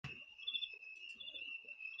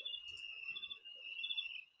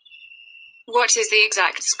What is the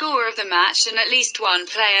exact score of the match and at least one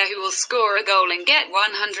player who will score a goal and get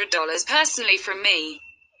 $100 personally from me?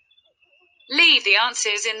 Leave the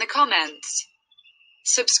answers in the comments.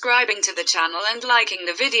 Subscribing to the channel and liking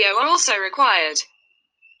the video are also required.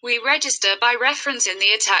 We register by reference in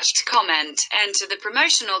the attached comment. Enter the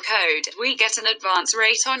promotional code. We get an advance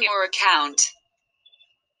rate on your account.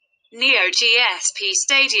 Neo GSP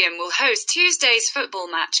Stadium will host Tuesday's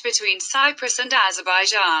football match between Cyprus and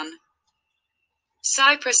Azerbaijan.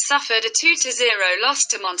 Cyprus suffered a 2-0 loss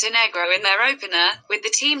to Montenegro in their opener, with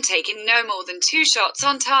the team taking no more than 2 shots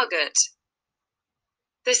on target.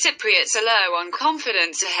 The Cypriots are low on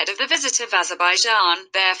confidence ahead of the visit of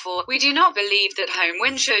Azerbaijan, therefore, we do not believe that home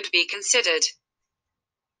win should be considered.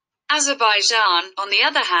 Azerbaijan, on the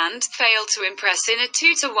other hand, failed to impress in a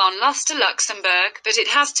 2-1 loss to Luxembourg, but it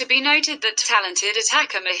has to be noted that talented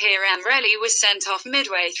attacker Mahir Amreli was sent off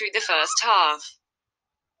midway through the first half.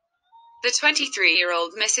 The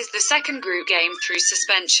 23-year-old misses the second group game through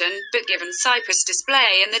suspension, but given Cyprus'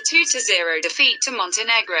 display in the 2-0 defeat to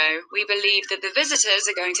Montenegro, we believe that the visitors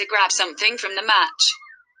are going to grab something from the match.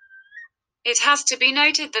 It has to be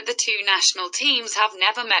noted that the two national teams have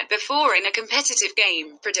never met before in a competitive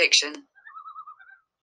game. Prediction.